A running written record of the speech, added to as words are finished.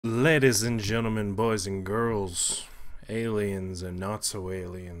Ladies and gentlemen, boys and girls, aliens and not so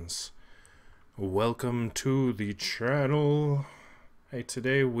aliens, welcome to the channel. Hey,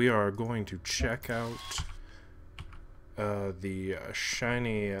 today we are going to check out the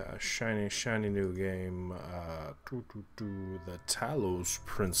shiny new game, the Talos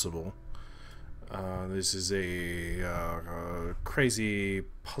Principle. This is a crazy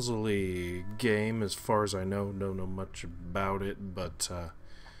puzzly game as far as I know. Don't know much about it, but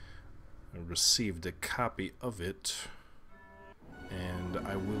I received a copy of it, and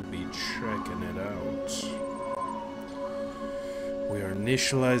I will be checking it out. We are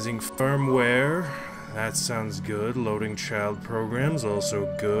initializing firmware. That sounds good. Loading child programs,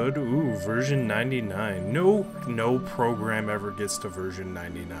 also good. Ooh, version 99. No program ever gets to version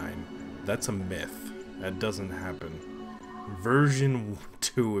 99. That's a myth. That doesn't happen. Version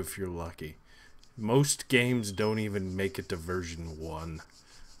 2 if you're lucky. Most games don't even make it to version 1.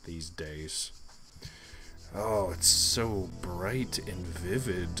 These days. Oh, it's so bright and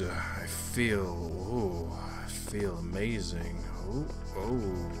vivid. I feel amazing.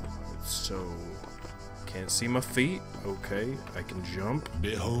 It's so... Can't see my feet. Okay, I can jump.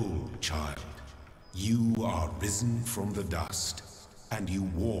 Behold, child, you are risen from the dust, and you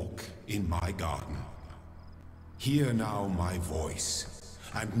walk in my garden. Hear now my voice,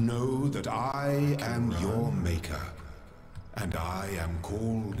 and know that I am your maker. And I am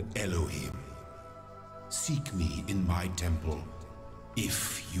called Elohim. Seek me in my temple,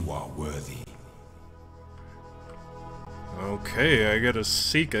 if you are worthy. Okay, I gotta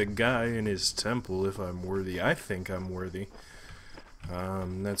seek a guy in his temple if I'm worthy. I think I'm worthy.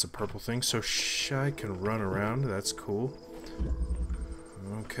 That's a purple thing, so I can run around. That's cool.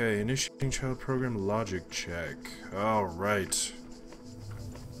 Okay, initiating child program logic check. Alright.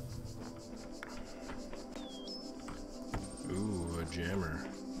 Ooh, a jammer.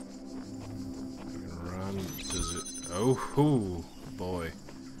 I can run. Does it? Oh, boy.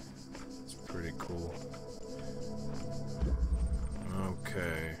 It's pretty cool.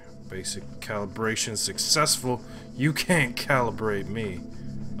 Okay. Basic calibration successful. You can't calibrate me.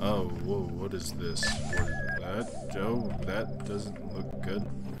 Oh, whoa, what is this? What is that? Oh, that doesn't look good.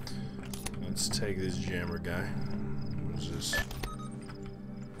 Let's take this jammer guy. What is this?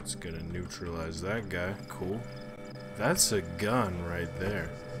 It's gonna neutralize that guy. Cool. That's a gun right there.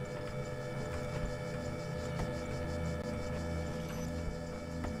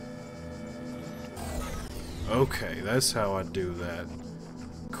 Okay, that's how I do that.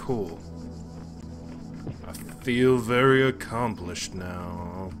 Cool. I feel very accomplished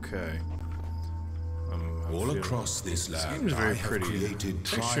now. Okay. All across this land, I have pretty. created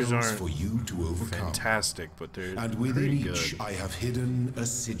Pictures trials aren't for you to overcome. fantastic, but they're And within pretty each, good. I have hidden a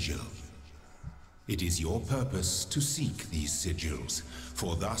sigil. It is your purpose to seek these sigils,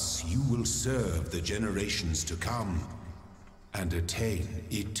 for thus you will serve the generations to come and attain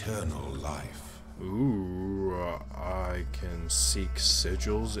eternal life. Ooh, I can seek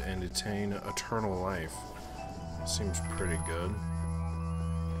sigils and attain eternal life. Seems pretty good.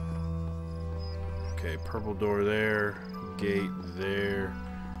 Okay, purple door there, gate there.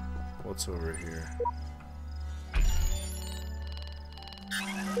 What's over here?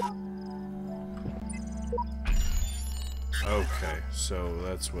 Okay, so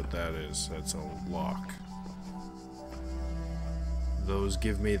that's what that is. That's a lock. Those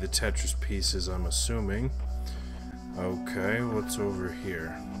give me the Tetris pieces, I'm assuming. Okay, what's over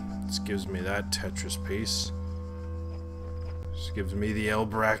here? This gives me that Tetris piece. This gives me the L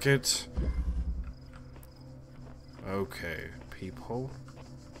bracket. Okay, peephole.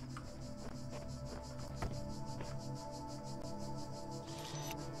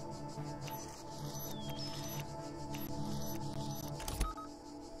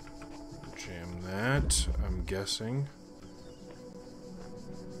 Jam that, I'm guessing.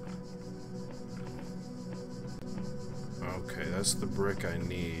 Okay, that's the brick I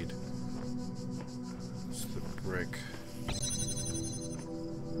need. That's the brick.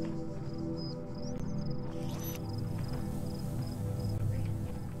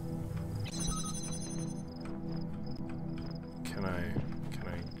 Can I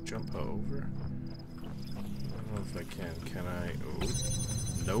jump over? I don't know if I can. Can I? Ooh.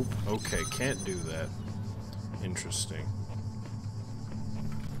 Nope. Okay, can't do that. Interesting.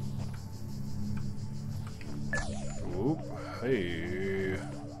 Oop. Hey.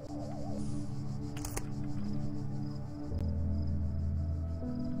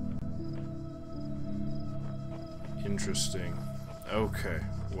 Interesting. Okay,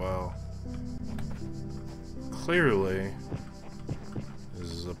 well. Clearly,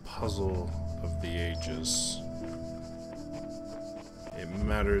 this is a puzzle of the ages. It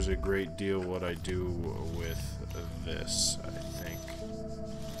matters a great deal what I do with this, I think.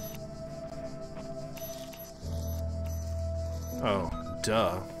 Oh,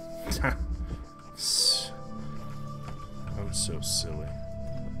 duh. I'm so silly.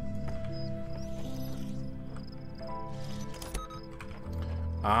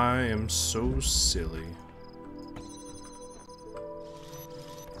 I am so silly.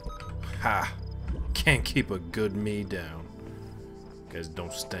 Ha! Can't keep a good me down. You guys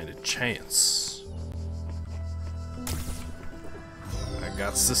don't stand a chance. I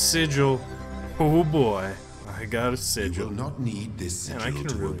got the sigil. Oh boy, I got a sigil. You will not need this sigil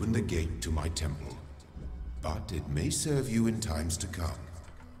to open the gate to my temple, but it may serve you in times to come.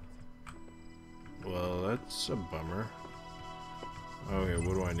 Well, that's a bummer. Okay,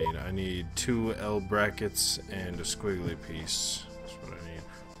 what do I need? I need 2 L brackets and a squiggly piece. That's what I need.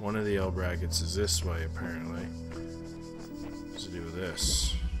 One of the L brackets is this way, apparently. What's to do with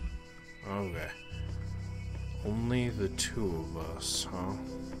this? Okay. Only the 2 of us, huh?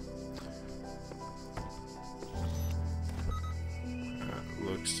 That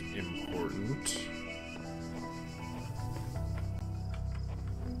looks important.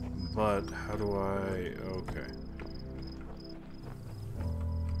 But, how do I... Okay.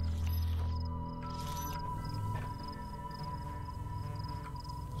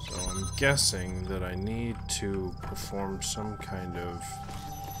 So I'm guessing that I need to perform some kind of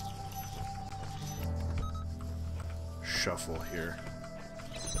shuffle here.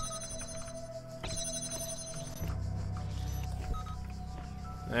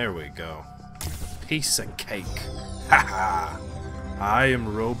 There we go. Piece of cake. Haha! I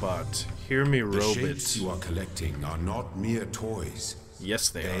am robot. Hear me, robot. The shapes you are collecting are not mere toys. Yes,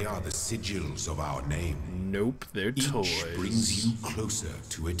 they are the sigils of our name. Nope, they're toys. Each brings you closer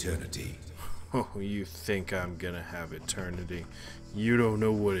to eternity. Oh, you think I'm gonna have eternity? You don't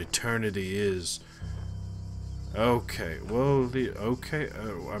know what eternity is. Okay, well,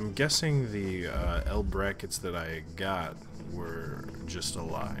 I'm guessing the L brackets that I got were just a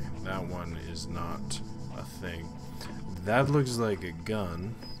lie. That one is not a thing. That looks like a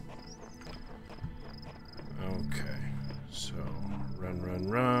gun. Okay, so run, run,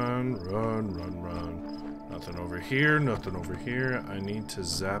 run, run, run, run. Nothing over here, nothing over here. I need to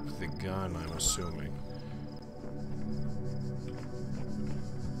zap the gun, I'm assuming.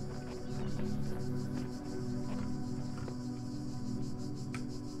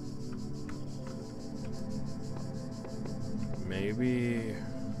 Maybe...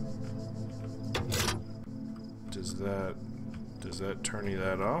 Does that turn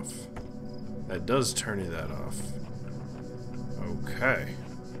that off? That does turn that off. Okay.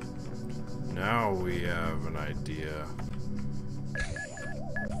 Now we have an idea.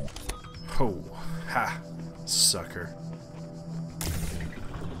 Oh, ha, sucker.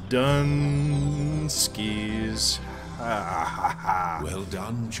 Done skis. Ha ha ha. Well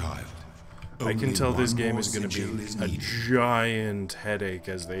done, child. I can tell this game is going to be a giant headache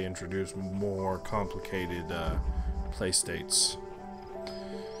as they introduce more complicated play states.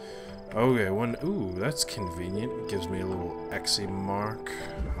 Okay, ooh, that's convenient. Gives me a little Xe mark.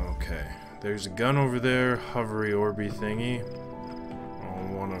 Okay, there's a gun over there, hovery orby thingy.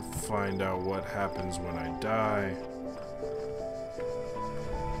 I want to find out what happens when I die.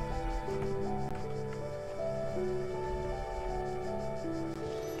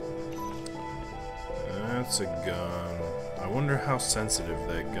 That's a gun. I wonder how sensitive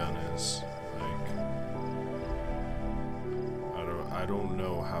that gun is. I don't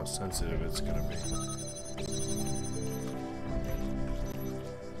know how sensitive it's gonna be.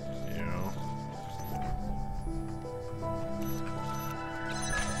 You know?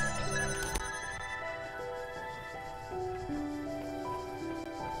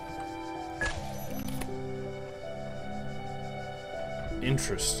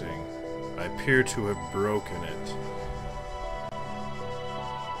 Interesting. I appear to have broken it.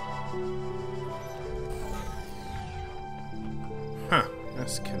 Huh,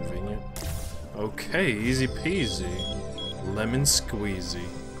 that's convenient. Okay, easy peasy. Lemon squeezy.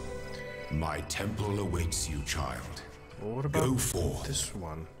 My temple awaits you, child. Well, what about Go forth. This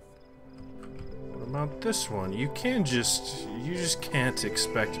one? What about this one? You just can't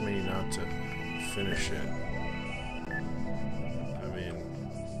expect me not to finish it.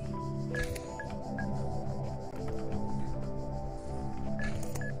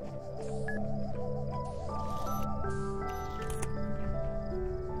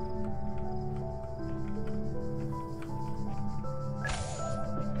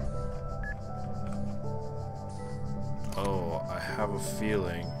 Oh, I have a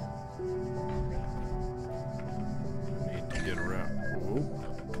feeling I need to get around. Whoop.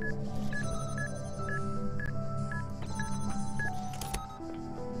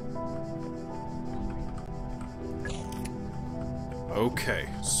 Okay,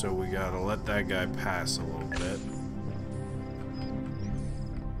 so we gotta let that guy pass a little bit.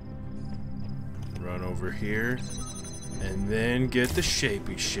 Run over here. And then get the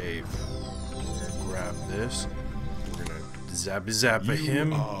shapey shape. We're gonna grab this. We're gonna zappa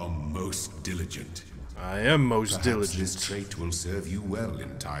him. You are most diligent. I am most Perhaps diligent. this trait will serve you well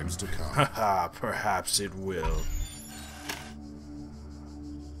in times to come. Haha, perhaps it will.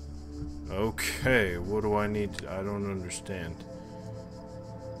 Okay, what do I need? I don't understand.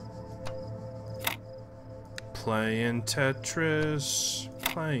 Playing Tetris.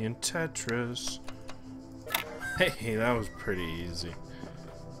 Playing Tetris. Hey, that was pretty easy.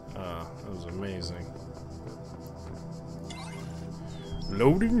 That was amazing.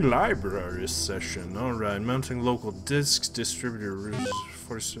 Loading library session. Alright, mounting local disks, distributor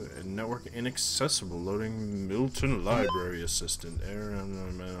force and network inaccessible. Loading Milton Library Assistant.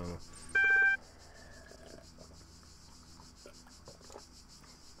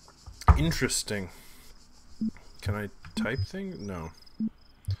 Interesting. Can I type things? No.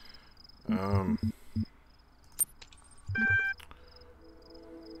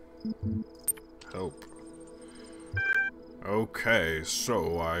 Help. Okay,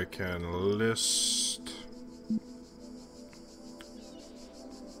 so I can list...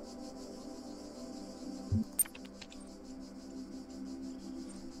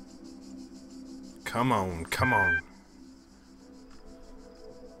 Come on, come on.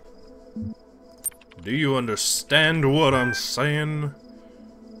 Do you understand what I'm saying?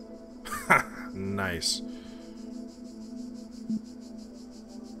 Ha! Nice.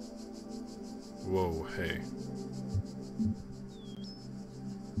 Whoa, hey.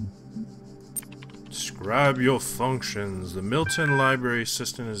 Describe your functions. The Milton Library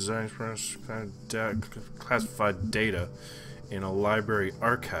System is designed to classify data in a library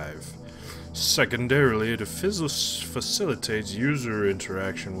archive. Secondarily, it facilitates user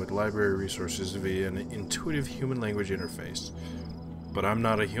interaction with library resources via an intuitive human language interface. But I'm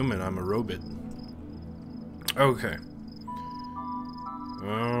not a human, I'm a robot. Okay.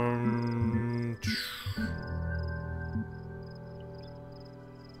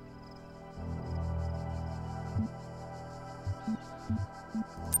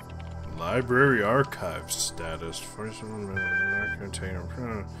 Library archive status. First one,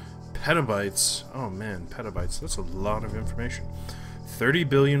 container. Petabytes. Oh man, petabytes. That's a lot of information. 30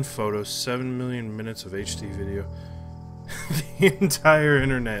 billion photos, 7 million minutes of HD video. The entire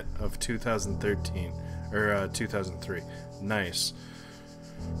internet of 2013. Or 2003. Nice.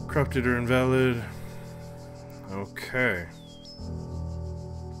 Corrupted or invalid. Okay.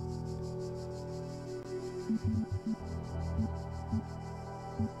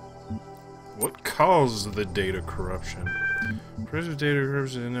 What caused the data corruption? Present data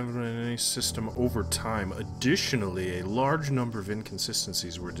corruption is inevitable in any system over time. Additionally, a large number of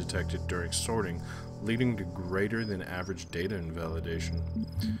inconsistencies were detected during sorting, leading to greater than average data invalidation.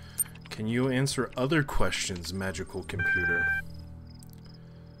 Can you answer other questions, magical computer?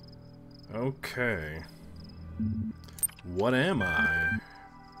 Okay. What am I?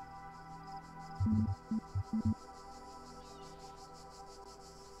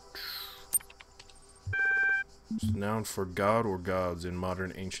 It's a noun for god or gods in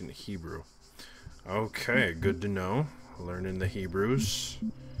modern ancient Hebrew. Okay, good to know. Learning the Hebrews.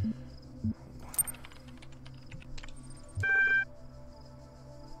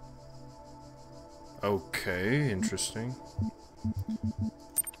 Okay, interesting.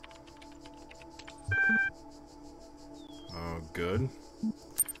 Oh, good.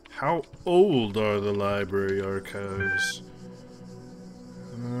 How old are the library archives?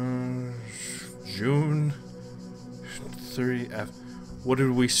 June 30th. What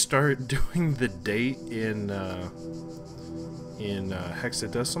did we start doing the date in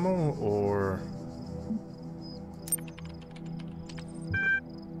hexadecimal or?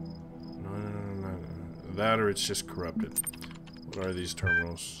 No. That or it's just corrupted. What are these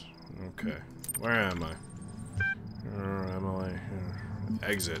terminals? Okay. Where am I? Emily.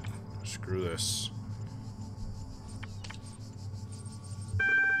 Exit. Screw this.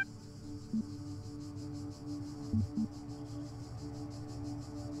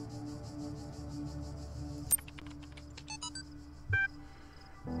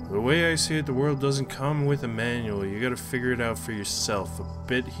 The way I see it, the world doesn't come with a manual. You gotta figure it out for yourself. A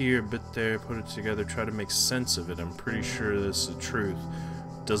bit here, a bit there, put it together, try to make sense of it. I'm pretty sure this is the truth.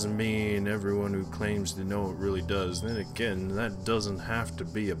 Doesn't mean everyone who claims to know it really does. Then again, that doesn't have to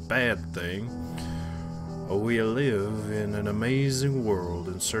be a bad thing. We live in an amazing world,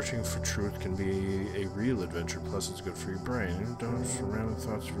 and searching for truth can be a real adventure. Plus, it's good for your brain. Don't random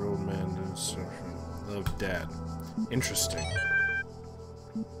thoughts of your old man. Love, Dad. Interesting.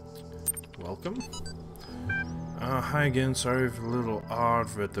 welcome. Hi again, sorry for a little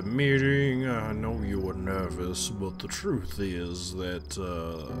odd at the meeting. I know you were nervous, but the truth is that,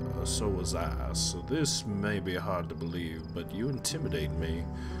 so was I. So this may be hard to believe, but you intimidate me.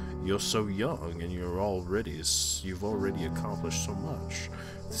 You're so young, and you've already accomplished so much.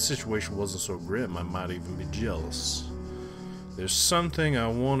 If the situation wasn't so grim, I might even be jealous. There's something I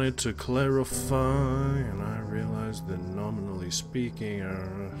wanted to clarify, and I realized that nominally speaking,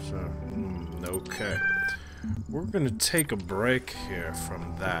 okay. We're gonna take a break here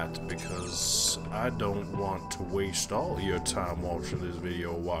from that because I don't want to waste all your time watching this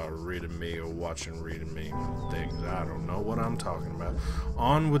video while reading me or reading me things. I don't know what I'm talking about.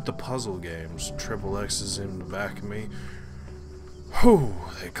 On with the puzzle games. Triple X is in the back of me. Whew,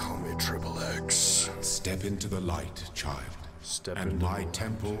 they call me Triple X. Step into the light, child. And my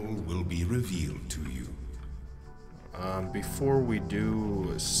temple will be revealed to you. Before we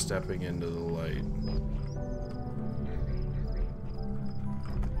do stepping into the light,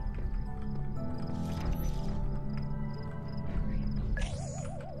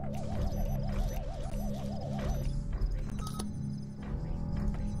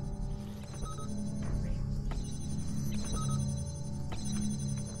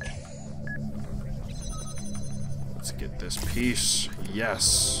 let's get this piece.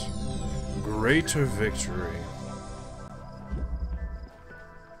 Yes. Greater victory.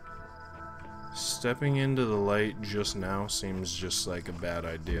 Stepping into the light just now seems just like a bad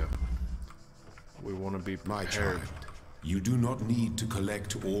idea. We want to be prepared. My child, you do not need to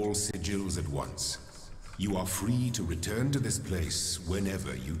collect all sigils at once. You are free to return to this place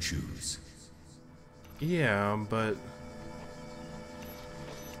whenever you choose. Yeah, but...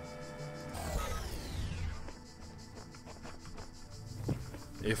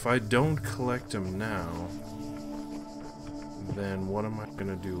 if I don't collect them now, then what am I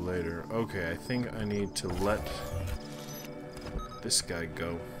gonna do later? Okay, I think I need to let this guy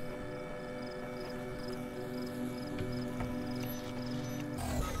go.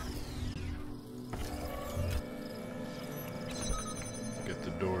 Get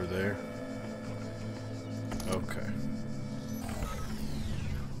the door there. Okay.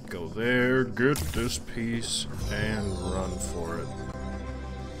 Go there, get this piece, and run for it.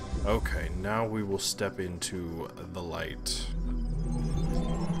 Okay, now we will step into the light.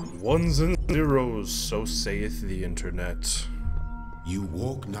 Ones and zeros, so saith the internet. You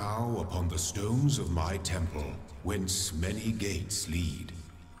walk now upon the stones of my temple, whence many gates lead.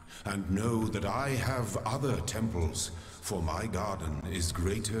 And know that I have other temples, for my garden is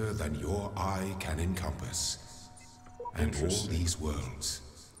greater than your eye can encompass. And all these worlds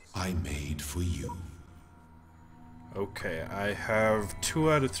I made for you. Okay, I have 2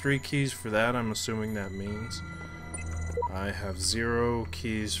 out of 3 keys for that, I'm assuming that means. I have 0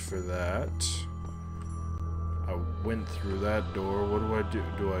 keys for that. I went through that door. What do I do?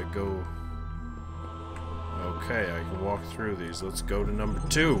 Do I go... okay, I can walk through these. Let's go to number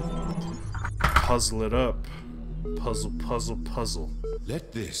 2. Puzzle it up. Puzzle, puzzle, puzzle.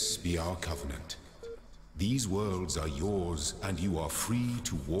 Let this be our covenant. These worlds are yours, and you are free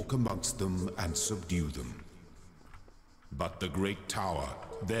to walk amongst them and subdue them. But the great tower,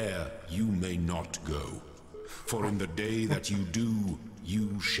 there you may not go. For in the day that you do,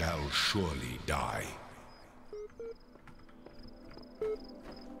 you shall surely die.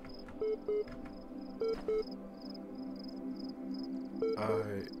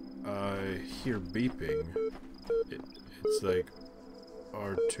 I hear beeping. It's like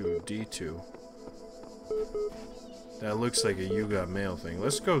R2-D2. That looks like a You Got Mail thing.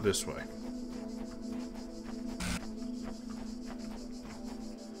 Let's go this way.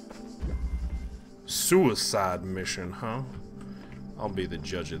 Suicide mission, huh? I'll be the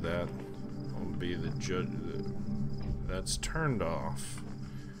judge of that. I'll be the judge. That's turned off.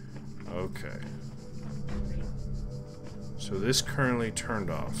 Okay. So this currently turned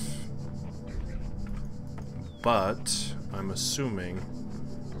off. But I'm assuming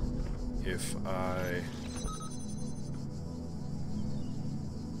if I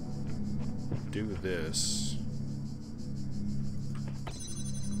do this,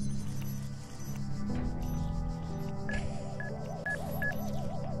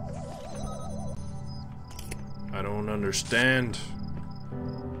 I don't understand.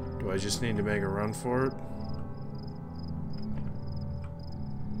 Do I just need to make a run for it?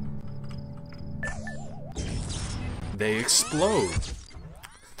 They explode.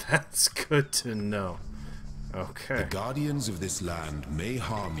 That's good to know. Okay. The guardians of this land may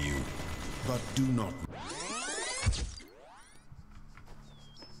harm you, but do not.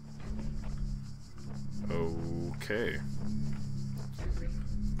 Okay.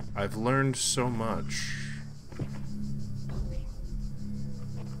 I've learned so much.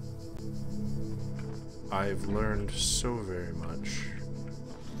 I've learned so very much.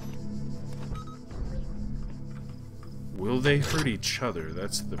 Will they hurt each other?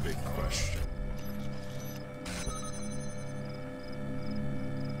 That's the big question.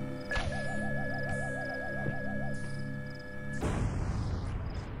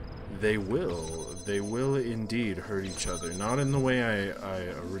 They will. They will indeed hurt each other. Not in the way I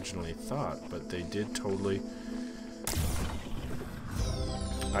originally thought, but they did totally...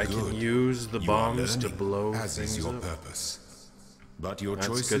 I can use the bombs to blow things up. Purpose. But your That's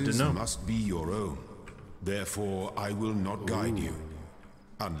choices good to know. must be your own. Therefore, I will not guide you,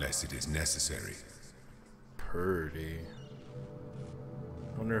 unless it is necessary. Purdy.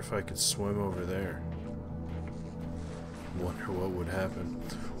 Wonder if I could swim over there. Wonder what would happen.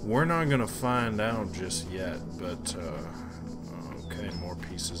 We're not gonna find out just yet, but okay, more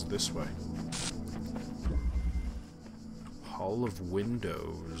pieces this way. Hall of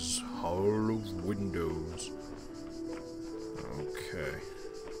Windows. Hall of Windows. Okay.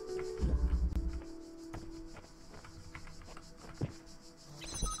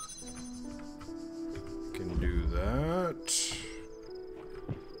 Can do that.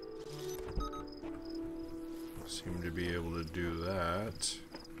 Seem to be able to do that.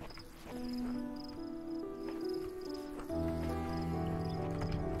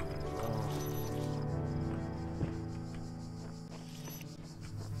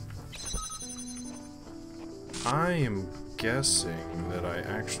 I am guessing that I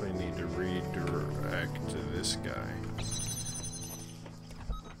actually need to redirect to this guy.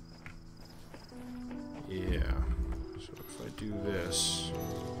 Yeah. So if I do this...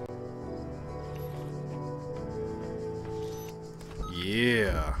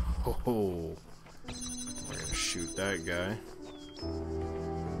 Yeah! Ho-ho! We're gonna shoot that guy.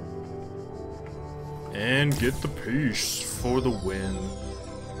 And get the piece for the win.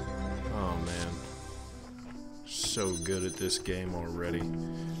 Oh man. So good at this game already.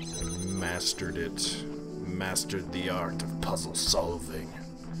 Mastered it. Mastered the art of puzzle solving.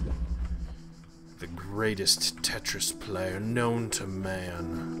 The greatest Tetris player known to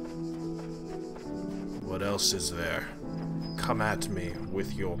man. What else is there? Come at me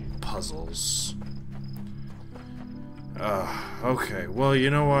with your puzzles. Okay, well, you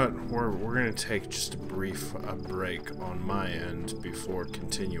know what? We're gonna take just a brief break on my end before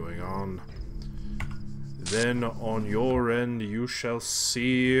continuing on. Then on your end, you shall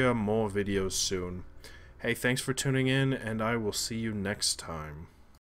see more videos soon. Hey, thanks for tuning in, and I will see you next time.